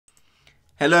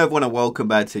Hello everyone and welcome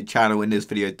back to the channel. In this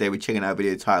video today we're checking out a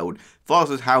video titled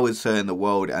Fastest Howitzer in the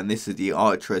World, and this is the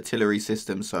Archer artillery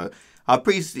system. So I've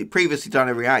previously done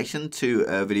a reaction to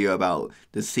a video about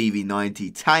the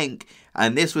CV90 tank,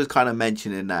 and this was kind of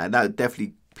mentioned in that, and that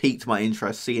definitely piqued my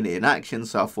interest seeing it in action,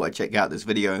 so I thought I'd check out this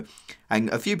video. And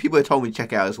a few people have told me to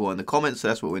check it out as well in the comments, so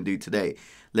that's what we're going to do today.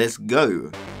 Let's go.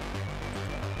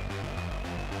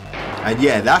 And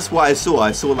yeah, that's what I saw.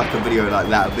 I saw like a video like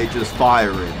that of it just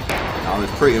firing. I was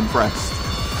pretty impressed.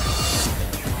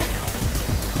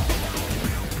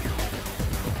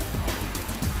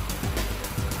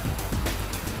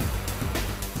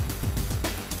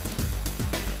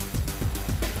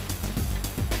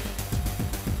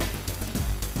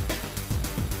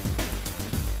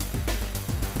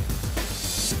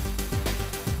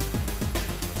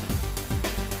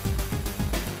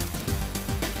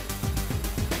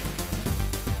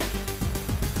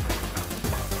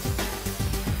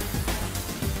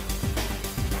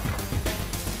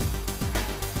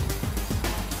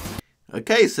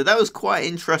 Okay, so that was quite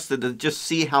interesting to just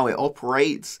see how it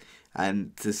operates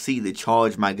and to see the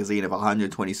charge magazine of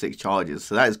 126 charges.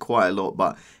 So that is quite a lot,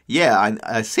 but yeah,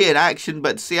 I see it in action,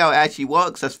 but to see how it actually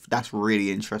works, that's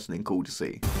really interesting and cool to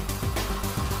see.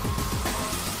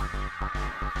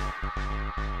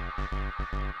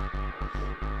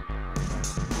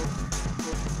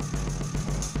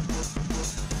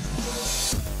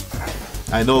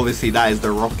 And obviously that is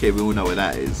the rocket, we all know what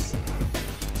that is.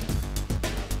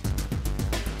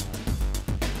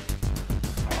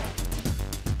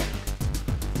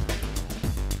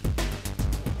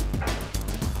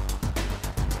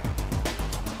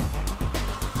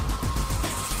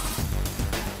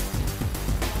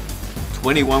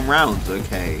 "21 rounds,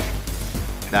 okay.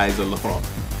 That is a lot.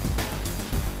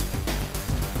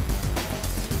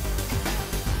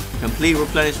 Complete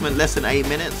replenishment, less than 8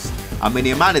 minutes. I mean,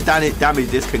 the amount of damage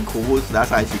this can cause,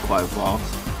 that's actually quite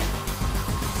fast.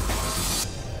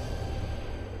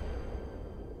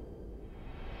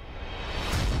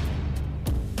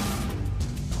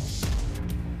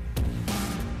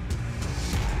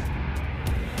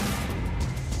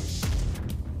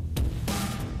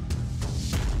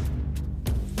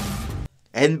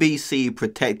 NBC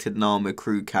protected and armored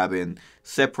crew cabin,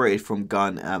 separated from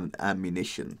gun and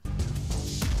ammunition.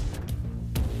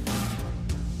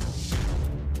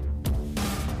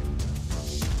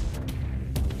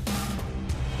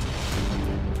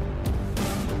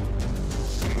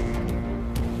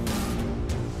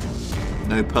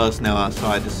 No personnel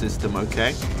outside the system,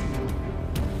 okay.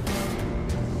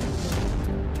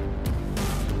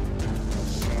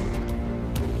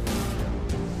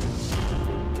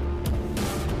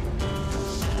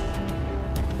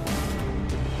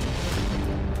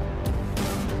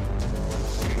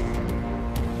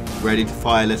 Ready to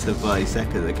fire less than 30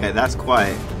 seconds. Okay, that's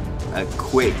quite a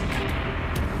quick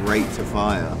rate to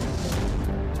fire.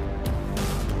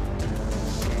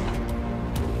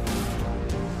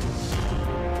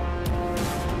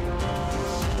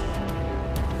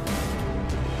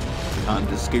 Time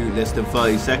to scoot less than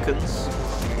 30 seconds.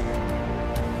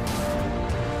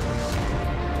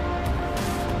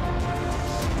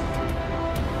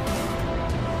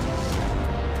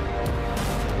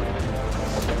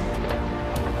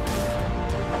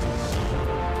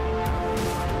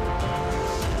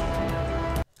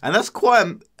 And that's quite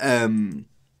an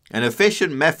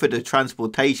efficient method of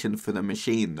transportation for the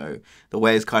machine, though. The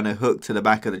way it's kind of hooked to the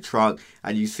back of the truck,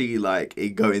 and you see like it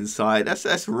go inside.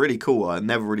 That's really cool. I've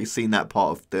never really seen that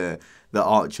part of the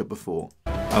Archer before.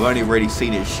 I've only really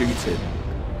seen it shooting.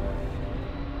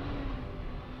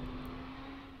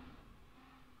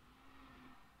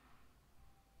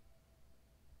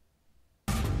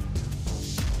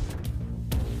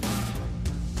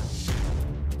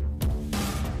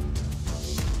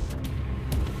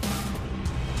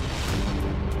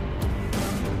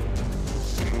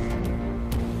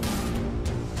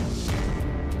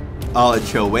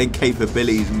 Archer, when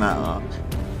capabilities matter.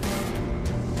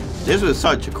 This was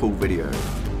such a cool video.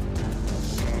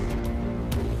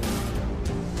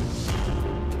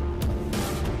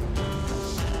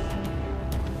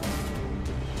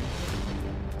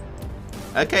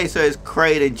 Okay, so it's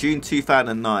created in June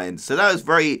 2009. So that was a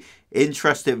very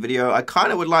interesting video. I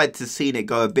kind of would like to see it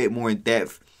go a bit more in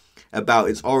depth about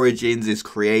its origins, its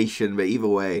creation, but either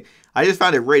way, I just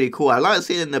found it really cool. I like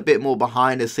seeing a bit more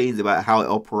behind the scenes about how it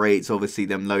operates. Obviously,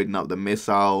 them loading up the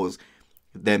missiles,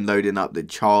 them loading up the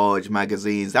charge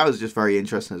magazines. That was just very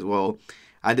interesting as well.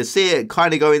 And to see it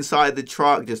kind of go inside the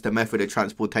truck, just a method of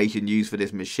transportation used for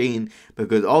this machine,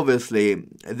 because obviously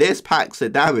this packs a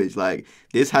damage. Like,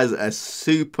 this has a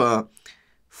super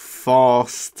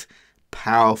fast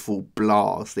powerful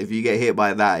blast. If you get hit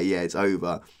by that, yeah, it's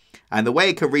over. And the way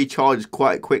it can recharge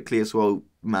quite quickly as well,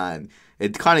 man,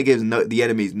 it kind of gives the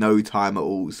enemies no time at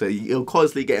all. So you're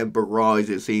constantly getting barraged,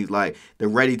 it seems like. They're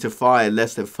ready to fire in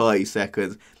less than 30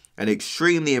 seconds. An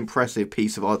extremely impressive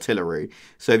piece of artillery.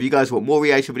 So if you guys want more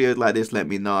reaction videos like this, let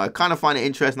me know. I kind of find it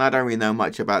interesting. I don't really know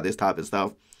much about this type of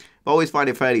stuff, but I always find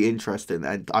it fairly interesting.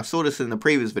 And I saw this in the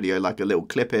previous video, like a little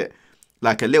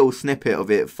snippet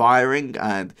of it firing,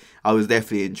 and I was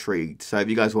definitely intrigued. So if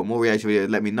you guys want more reaction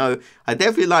videos, let me know. I'd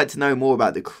definitely like to know more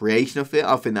about the creation of it.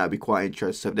 I think that would be quite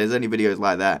interesting. So if there's any videos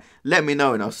like that, let me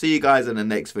know, and I'll see you guys in the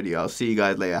next video. I'll see you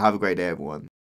guys later. Have a great day, everyone.